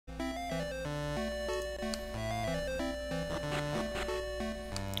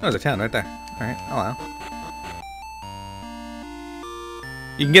Oh, there's a town right there. Alright, oh wow.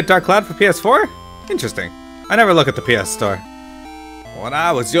 You can get Dark Cloud for PS4? Interesting. I never look at the PS Store. When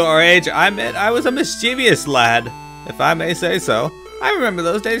I was your age, I was a mischievous lad, if I may say so. I remember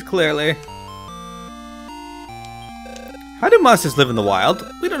those days clearly. How do monsters live in the wild?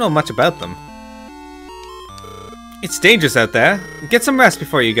 We don't know much about them. It's dangerous out there. Get some rest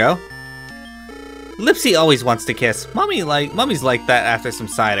before you go. Lipsy always wants to kiss. Mummy's like that after some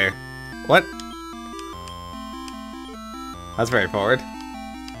cider. What? That's very forward.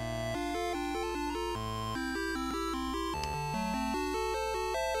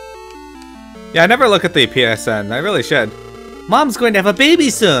 Yeah, I never look at the PSN. I really should. Mom's going to have a baby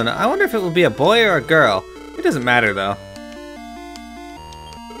soon. I wonder if it will be a boy or a girl. It doesn't matter though.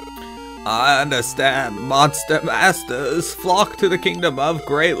 I understand. Monster masters flock to the kingdom of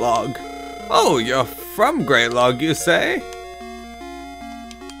Greatlog. Oh, you're from Greatlog, you say?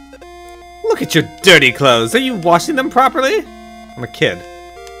 Look at your dirty clothes. Are you washing them properly? I'm a kid.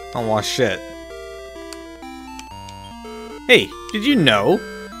 I don't wash shit. Hey, did you know?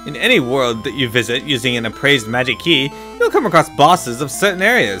 In any world that you visit using an appraised magic key, you'll come across bosses of certain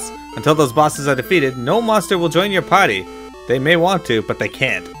areas. Until those bosses are defeated, no monster will join your party. They may want to, but they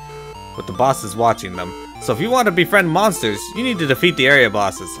can't, with the bosses watching them. So if you want to befriend monsters, you need to defeat the area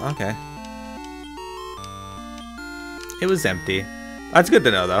bosses. Okay. It was empty. That's good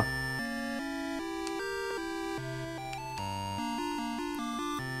to know, though.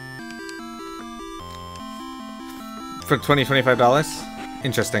 For $25?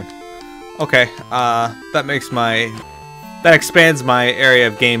 Interesting. Okay, that expands my area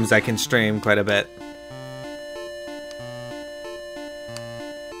of games I can stream quite a bit.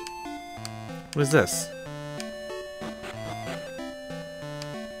 What is this?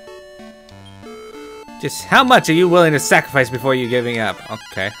 Just how much are you willing to sacrifice before you giving up?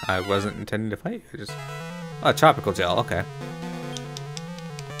 Okay, I wasn't intending to fight you. Just oh, tropical gel. Okay.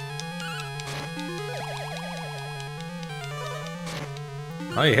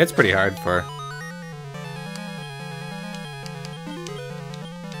 Oh, he hits pretty hard for.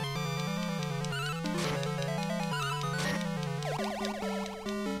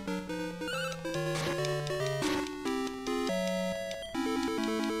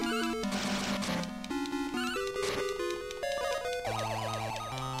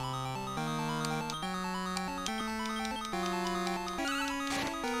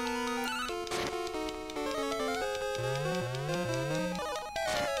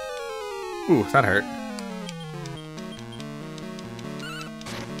 Ooh, that hurt.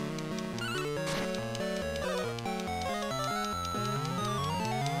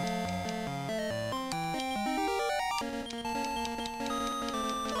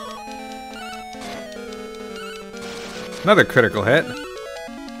 Another critical hit.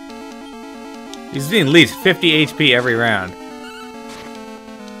 He's doing at least 50 HP every round.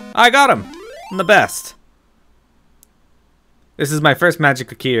 I got him! I'm the best. This is my first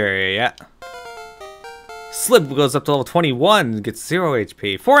magical key area yet. Slib goes up to level 21, gets 0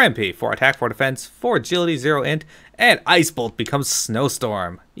 HP, 4 MP, 4 attack, 4 defense, 4 agility, 0 int, and Ice Bolt becomes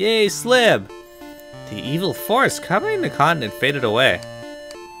Snowstorm. Yay, Slib! The evil forest covering the continent faded away.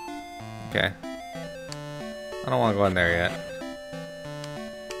 Okay. I don't want to go in there yet.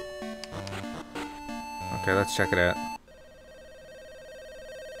 Okay, let's check it out.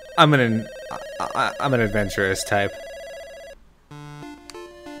 I'm an adventurous type.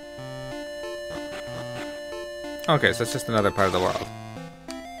 Okay, so it's just another part of the world.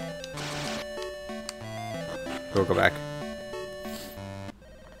 We'll go back.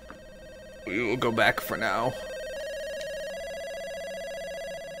 We will go back for now.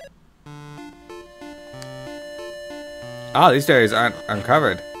 Oh, these areas aren't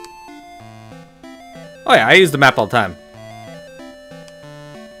uncovered. Oh yeah, I use the map all the time.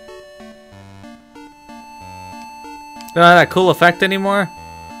 Don't have that cool effect anymore?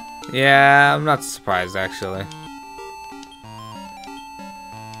 Yeah, I'm not surprised actually.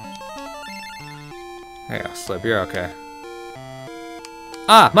 There you go, Slip, you're okay.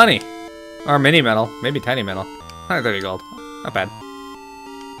 Ah, money! Or mini metal, maybe tiny metal. 130 gold, not bad.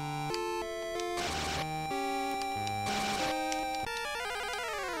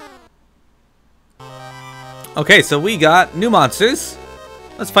 Okay, so we got new monsters.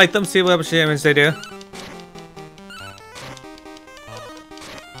 Let's fight them, see what much damage they do.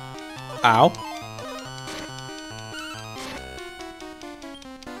 Ow.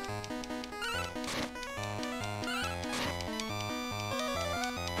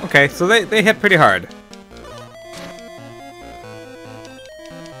 Okay, so they hit pretty hard.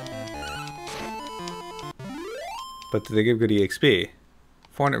 But do they give good EXP?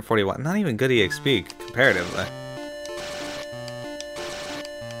 441. Not even good EXP comparatively.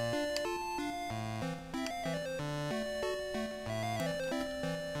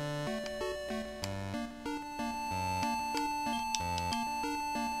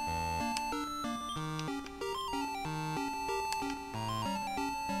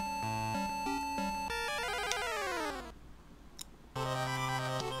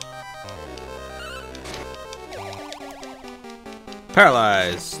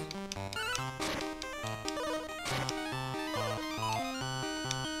 Paralyzed.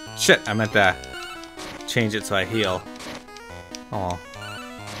 Shit, I meant to change it so I heal. Oh.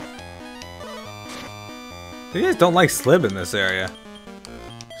 You guys don't like Slib in this area.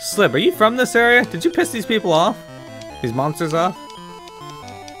 Slib, are you from this area? Did you piss these people off? These monsters off?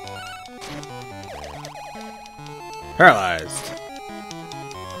 Paralyzed.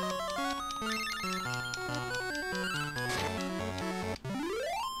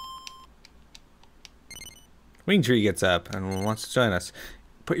 Wing Tree gets up and wants to join us.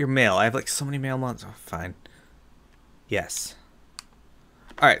 Put your mail. I have like so many mail months. Oh, fine. Yes.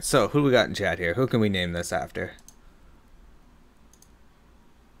 Alright, so who do we got in chat here? Who can we name this after?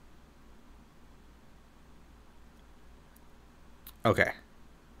 Okay.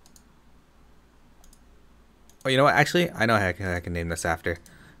 Oh, you know what? Actually, I know how I can name this after.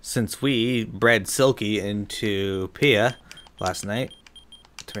 Since we bred Silky into Pia last night,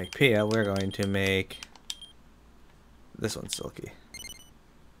 to make Pia, we're going to make this one Silky.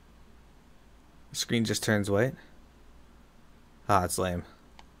 The screen just turns white. Ah, it's lame.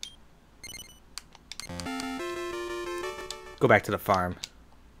 Go back to the farm.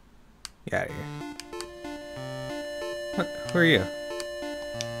 Get out of here. What? Who are you?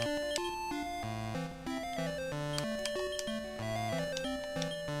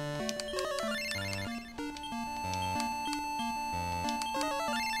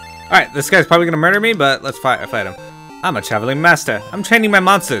 Alright, this guy's probably gonna murder me, but let's fight him. I'm a traveling master. I'm training my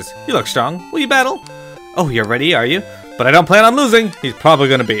monsters. You look strong. Will you battle? Oh, you're ready, are you? But I don't plan on losing. He's probably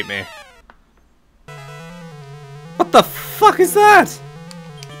gonna beat me. What the fuck is that?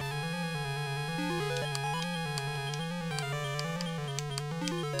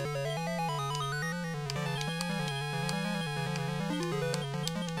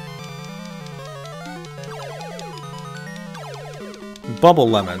 Bubble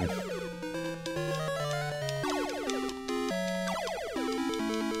Lemon.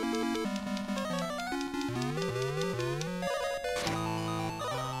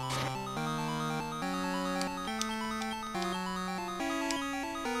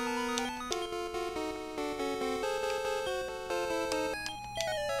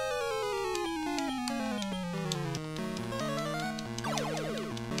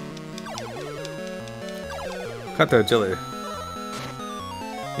 Cut the agility.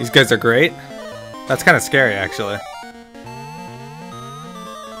 These guys are great. That's kind of scary, actually.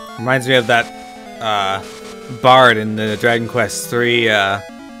 Reminds me of that bard in the Dragon Quest III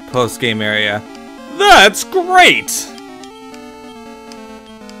post-game area. That's great!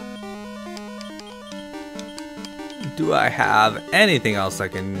 Do I have anything else I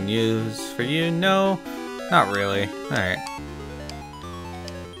can use for you? No, not really. Alright.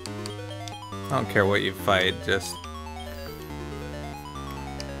 I don't care what you fight, just...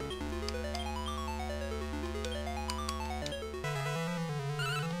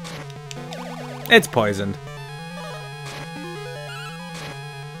 It's poisoned.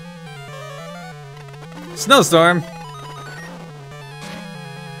 Snowstorm!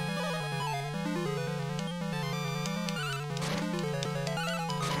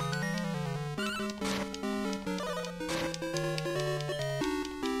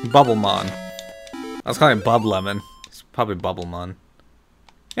 Bubblemon. I was calling it Bub Lemon. It's probably Bubblemon.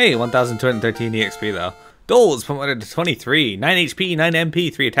 Hey, 1,213 EXP though. Goals promoted to 23. 9 HP, 9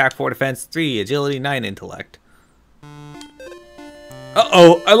 MP, 3 attack, 4 defense, 3 agility, 9 intellect.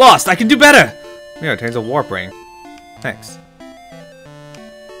 Uh-oh, I lost. I can do better. Yeah, it turns a warp ring. Thanks.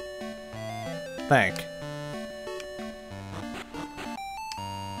 Thank.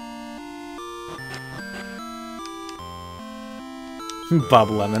 Bub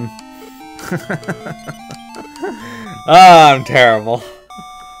Lemon. Ah, I'm terrible.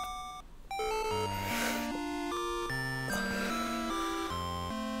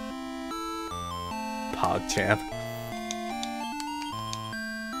 PogChamp.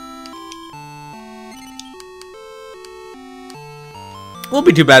 Won't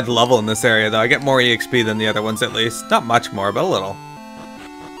be too bad to level in this area though. I get more EXP than the other ones at least. Not much more, but a little.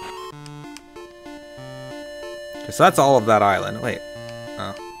 Okay, so that's all of that island. Wait.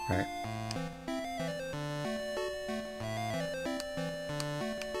 Oh, right.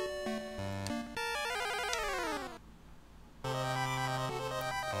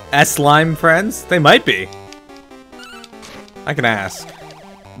 S-Slime friends? They might be. I can ask.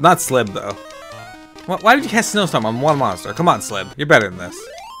 Not Slib, though. Why did you cast Snowstorm on one monster? Come on, Slib. You're better than this.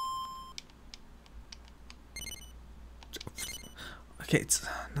 Okay, it's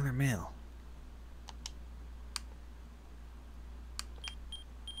another male.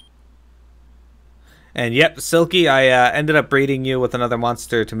 And yep, Silky, I ended up breeding you with another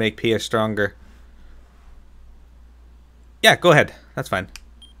monster to make Pia stronger. Yeah, go ahead. That's fine.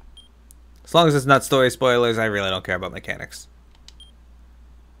 As long as it's not story spoilers, I really don't care about mechanics.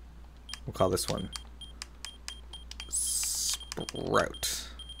 We'll call this one Sprout.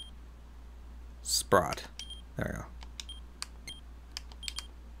 Sprot. There we go.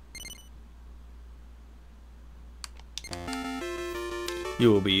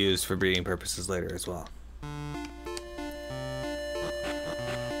 You will be used for breeding purposes later as well.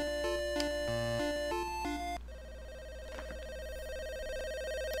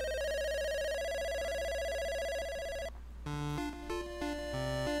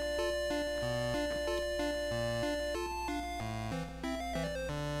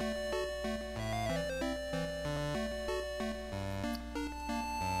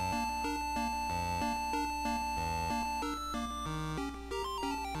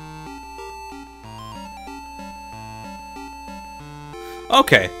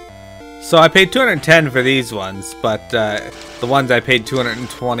 Okay, so I paid 210 for these ones, but the ones I paid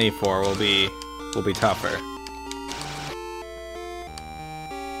 220 for will be tougher.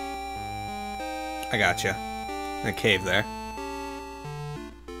 I gotcha. In a cave there.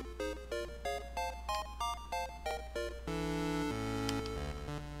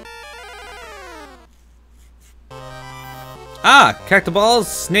 Ah, Cactoballs,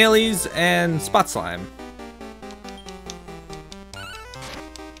 Snailies, and Spot Slime.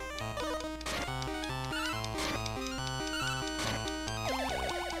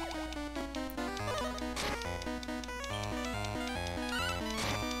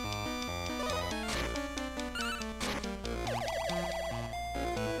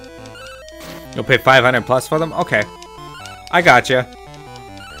 You'll pay 500 plus for them? Okay. I gotcha.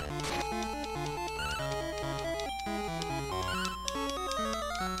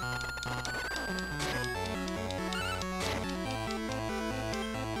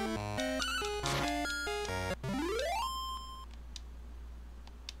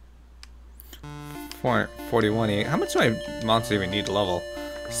 $441. How much do my monster even need to level?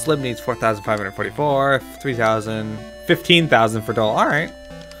 Slib needs 4,544, 3,000, 15,000 for Dole. Alright.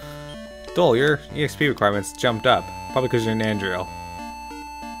 Dole, your EXP requirements jumped up. Probably because you're an Andriel.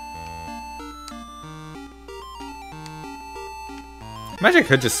 Imagine I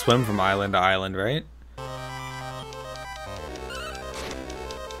could just swim from island to island, right?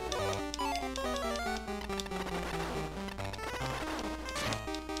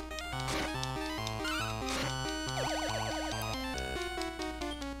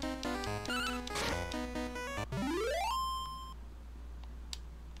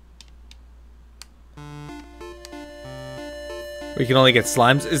 We can only get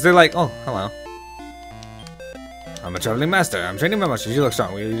slimes. Is there like... Oh, hello. I'm a traveling master. I'm training my monsters. You look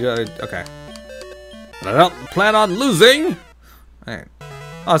strong. Okay. But I don't plan on losing. Alright.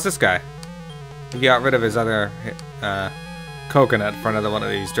 Oh, it's this guy. He got rid of his other coconut for another one of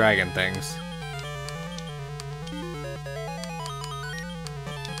these dragon things.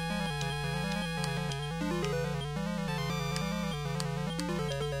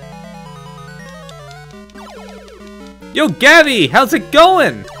 Yo, Gabby! How's it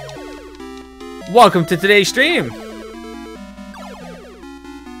going? Welcome to today's stream.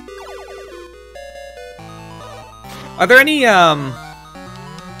 Are there any,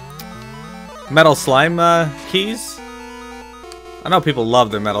 metal slime, keys? I know people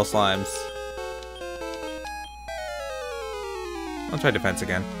love their metal slimes. I'll try defense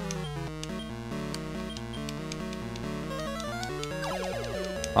again.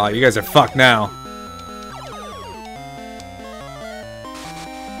 Oh, you guys are fucked now.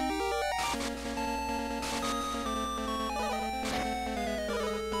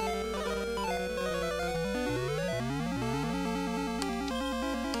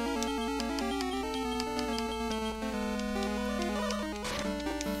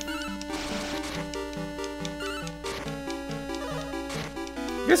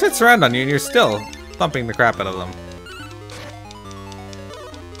 You guys hit surround on you and you're still thumping the crap out of them.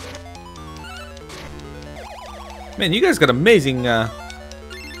 Man, you guys got amazing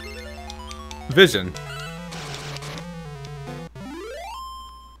vision.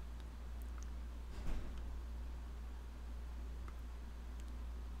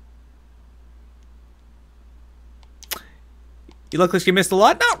 You look like you missed a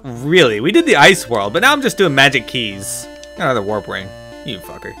lot? Not really. We did the ice world, but now I'm just doing magic keys. Another warp ring. You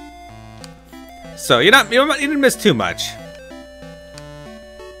fucker. So you didn't miss too much.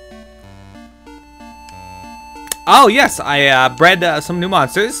 Oh yes, I bred some new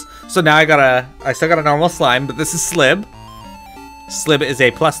monsters. So now I still got a normal slime, but this is Slib. Slib is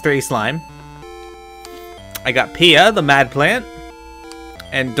a +3 slime. I got Pia, the mad plant,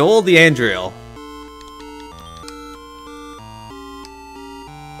 and Dole, the Andriel.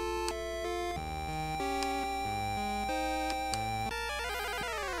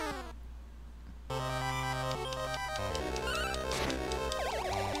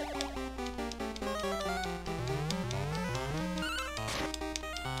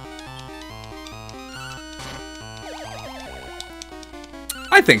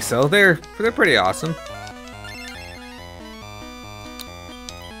 I think so. They're pretty awesome.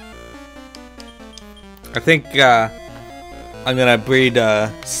 I think I'm gonna breed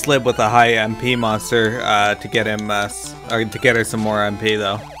Slib with a high MP monster to get him or to get her some more MP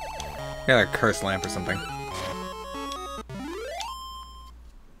though. Got a curse lamp or something.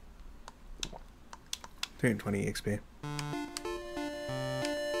 $320 XP.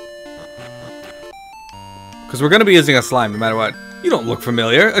 Because we're gonna be using a slime no matter what. You don't look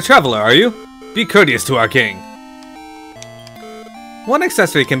familiar. A traveler, are you? Be courteous to our king. One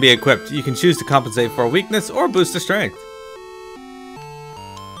accessory can be equipped. You can choose to compensate for a weakness or boost the strength.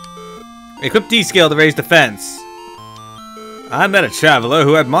 Equip D-scale to raise defense. I met a traveler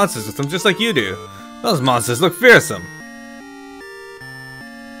who had monsters with them just like you do. Those monsters look fearsome.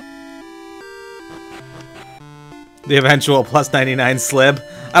 The eventual +99 Slib.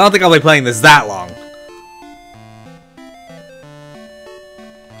 I don't think I'll be playing this that long.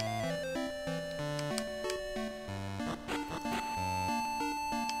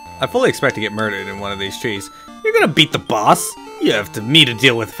 I fully expect to get murdered in one of these trees. You're gonna beat the boss. You have me to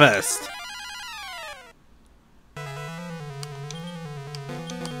deal with first.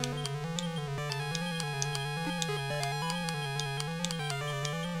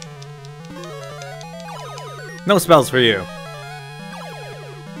 No spells for you.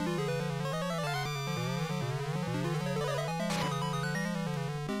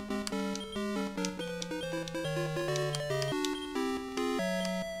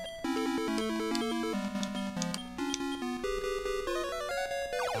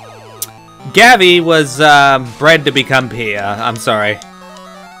 Gavi was bred to become Pia. I'm sorry.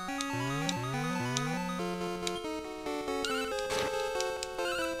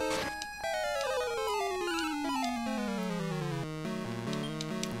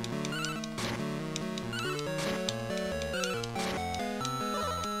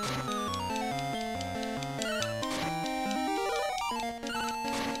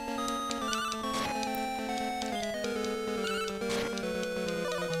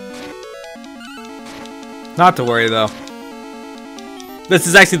 Not to worry, though. This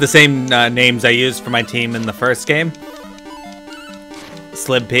is actually the same names I used for my team in the first game.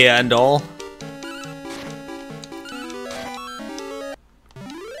 Slib, Pia, and Dole.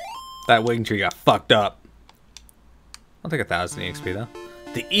 That wing tree got fucked up. I'll take 1,000 EXP, though.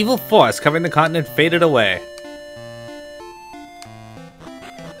 The evil force covering the continent faded away.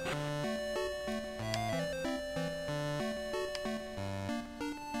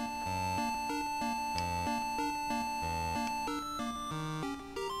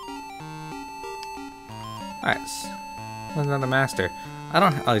 Alright, where's another master? I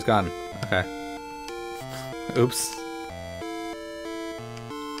don't. Oh, he's gone. Okay. Oops.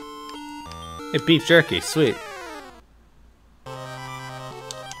 Hey, beef jerky, sweet.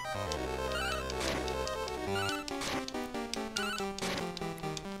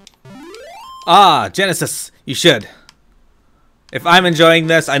 Ah, Genesis, you should. If I'm enjoying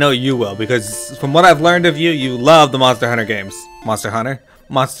this, I know you will, because from what I've learned of you, you love the Monster Hunter games. Monster Hunter?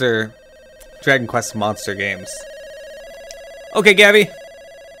 Dragon Quest monster games. Okay, Gabby.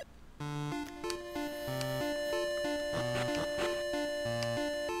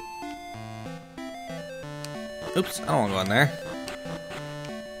 Oops, I don't want to go in there.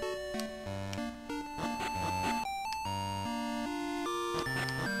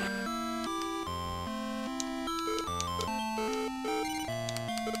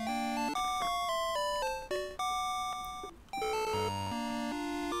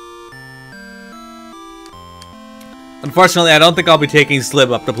 Unfortunately, I don't think I'll be taking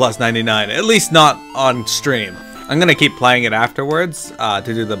Slib up to +99, at least not on stream. I'm gonna keep playing it afterwards to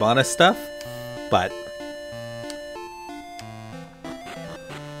do the bonus stuff, but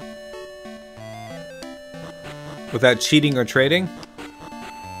without cheating or trading.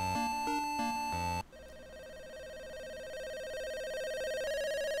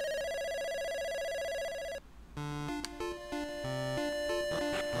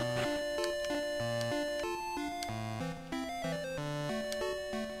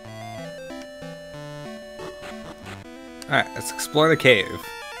 Alright, let's explore the cave.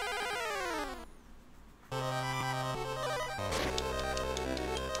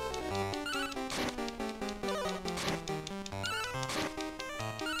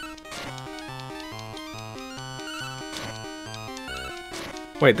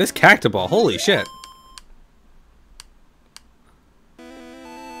 Wait, this cactoball, holy shit.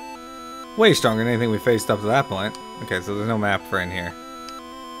 Way stronger than anything we faced up to that point. Okay, so there's no map for in here.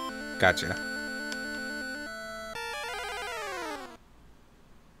 Gotcha.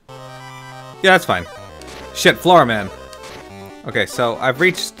 Yeah, that's fine. Shit, Floor Man. Okay, so I've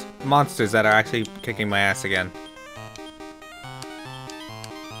reached monsters that are actually kicking my ass again.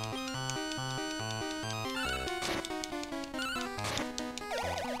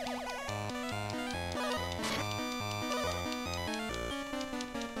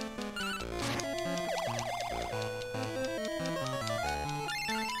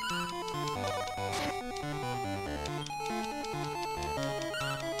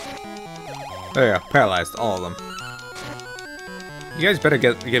 There you go, paralyzed, all of them. You guys better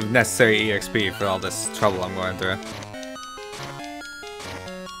give necessary EXP for all this trouble I'm going through.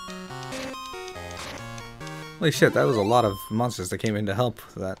 Holy shit, that was a lot of monsters that came in to help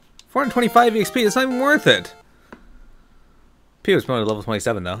with that. 425 EXP, it's not even worth it! P was promoted to level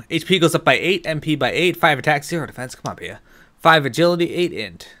 27 though. HP goes up by 8, MP by 8, 5 attack, 0 defense, come on Pia. 5 agility, 8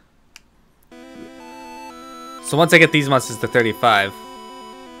 int. So once I get these monsters to 35...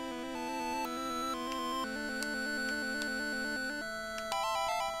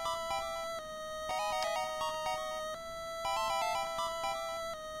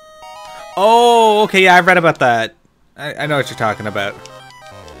 Oh, okay, yeah, I've read about that. I know what you're talking about.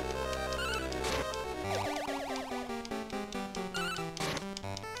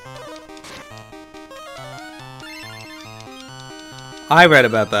 I read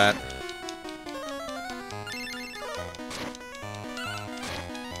about that.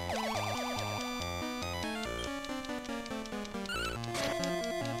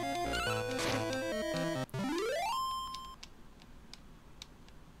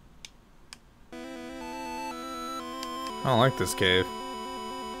 I don't like this cave.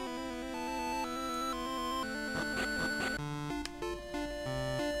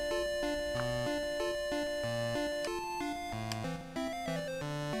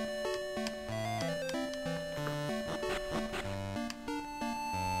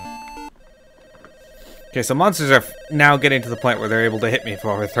 Okay, so monsters are now getting to the point where they're able to hit me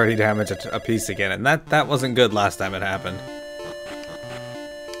for over 30 damage a piece again, and that wasn't good last time it happened.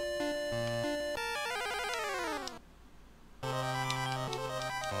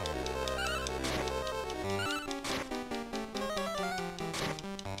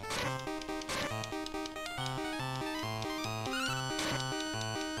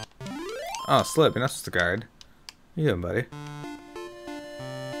 Oh, Slip, you're not supposed to guard. How you doing, buddy?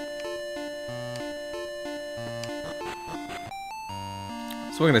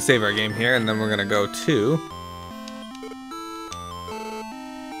 So we're gonna save our game here, and then we're gonna go to...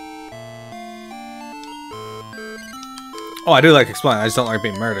 Oh, I do like exploring, I just don't like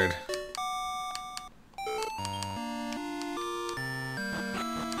being murdered.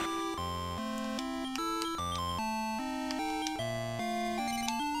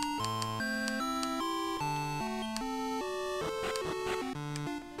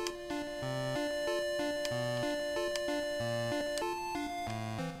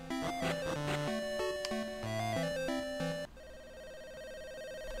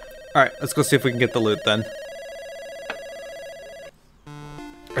 Alright, let's go see if we can get the loot then.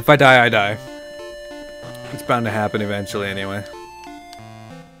 If I die, I die. It's bound to happen eventually anyway.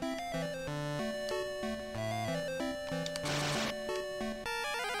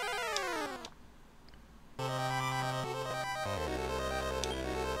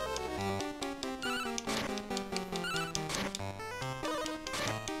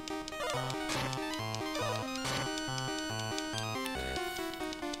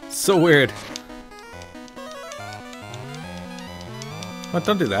 So weird. What?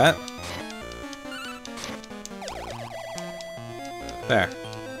 Don't do that. There.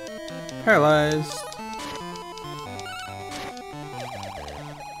 Paralyzed.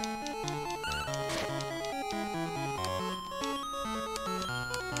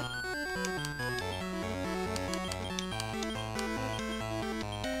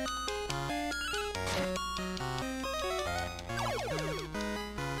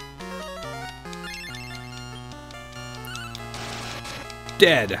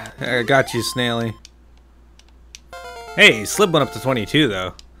 Dead. I got you, Snaily. Hey, Slip went up to 22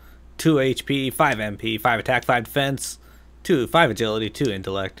 though. 2 HP, 5 MP, 5 attack, 5 defense, 5 agility, 2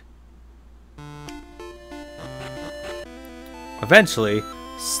 intellect. Eventually,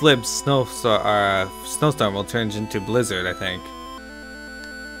 Slib's snowstorm will turn into blizzard, I think.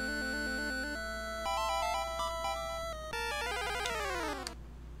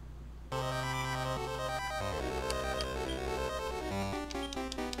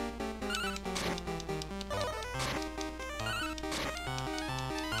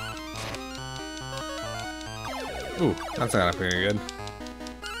 Ooh, that's not pretty good.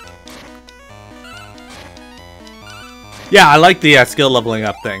 Yeah, I like the skill leveling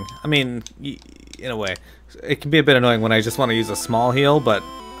up thing. I mean, in a way. It can be a bit annoying when I just want to use a small heal, but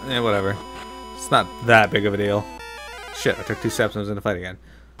whatever. It's not that big of a deal. Shit, I took 2 steps and was in a fight again.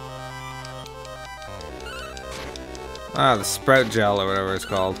 Ah, the sprout gel or whatever it's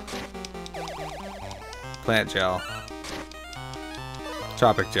called. Plant gel.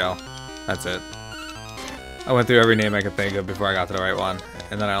 Tropic gel. That's it. I went through every name I could think of before I got to the right one,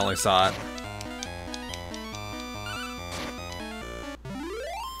 and then I only saw it.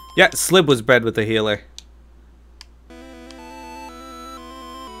 Yeah, Slib was bred with the healer.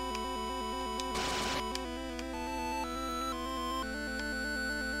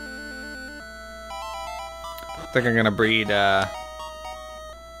 I think I'm gonna breed,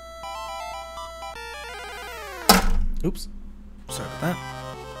 Oops. Sorry about that.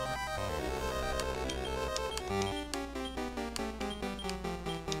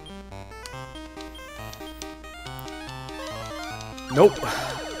 Nope.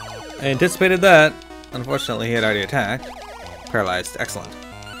 I anticipated that. Unfortunately, he had already attacked. Paralyzed. Excellent.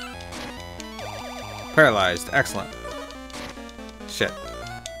 Paralyzed. Excellent. Shit.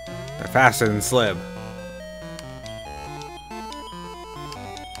 They're faster than Slib.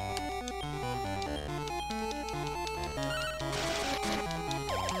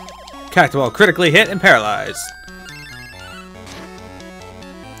 Cactoball critically hit and paralyzed.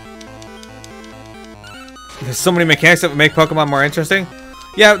 There's so many mechanics that would make Pokemon more interesting.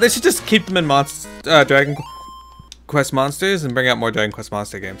 Yeah, they should just keep them in Dragon Quest monsters and bring out more Dragon Quest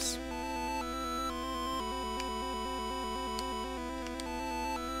monster games.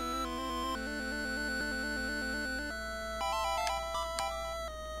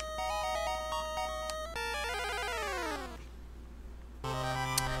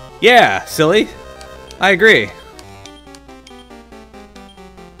 Yeah, silly. I agree.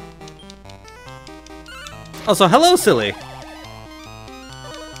 Also, hello, silly.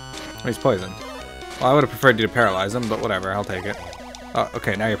 Oh, he's poisoned. Well, I would have preferred you to paralyze him, but whatever, I'll take it. Oh,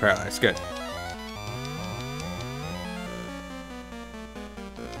 okay, now you're paralyzed. Good.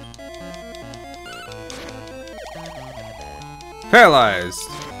 Paralyzed!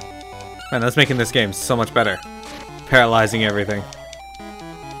 Man, that's making this game so much better. Paralyzing everything.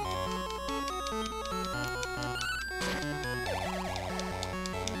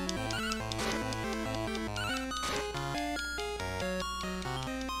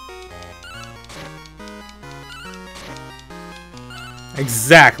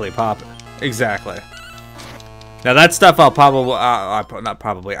 Exactly, Pop. Exactly. Now that stuff I'll probably, not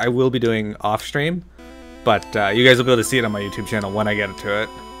probably, I will be doing off stream, but you guys will be able to see it on my YouTube channel when I get to it.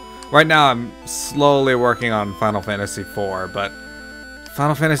 Right now I'm slowly working on Final Fantasy IV, but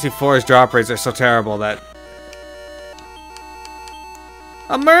Final Fantasy IV's drop rates are so terrible that...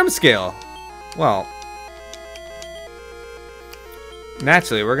 A Merm scale! Well...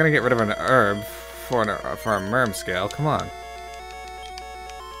 Naturally, we're gonna get rid of an herb for a Merm scale, come on.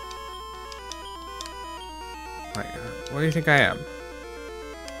 What do you think I am?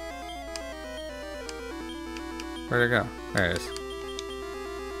 Where'd it go? There it is.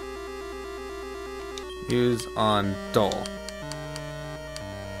 Use on Dole.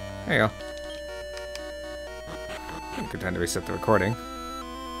 There you go. Good time to reset the recording.